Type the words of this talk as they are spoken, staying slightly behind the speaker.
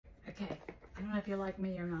I don't know if you're like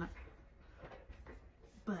me or not,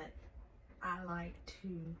 but I like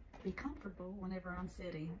to be comfortable whenever I'm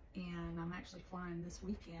sitting, and I'm actually flying this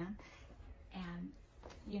weekend, and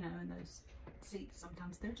you know, in those seats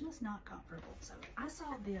sometimes they're just not comfortable. So I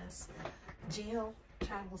saw this gel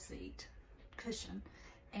travel seat cushion,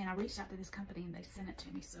 and I reached out to this company and they sent it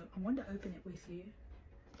to me, so I wanted to open it with you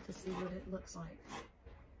to see what it looks like.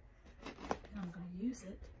 And I'm going to use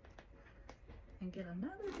it and get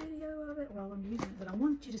another video of it while I'm using it, but I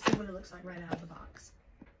want you to see what it looks like right out of the box.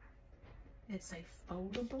 It's a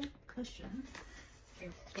foldable cushion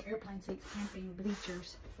for airplane seats, camping,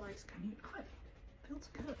 bleachers, flights, commute. Oh, it feels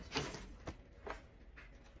good.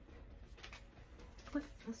 It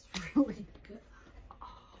feels really good. Oh.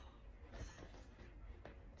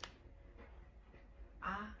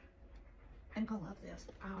 I am gonna love this.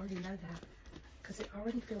 I already know that because it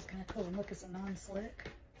already feels kind of cool. And look, it's a non-slick.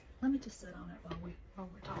 Let me just sit on it while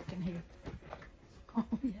we're talking here. Oh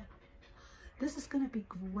yeah, this is gonna be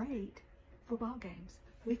great for ball games.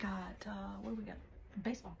 We got what do we got?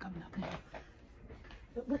 Baseball coming up now.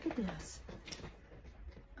 But look at this.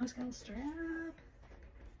 Oh, it's got a strap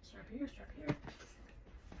here,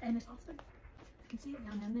 and it's also, you can see it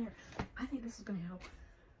down in there. I think this is gonna help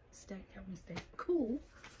me stay cool.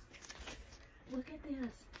 Look at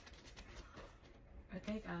this.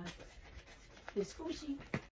 Okay, guys, it's squishy.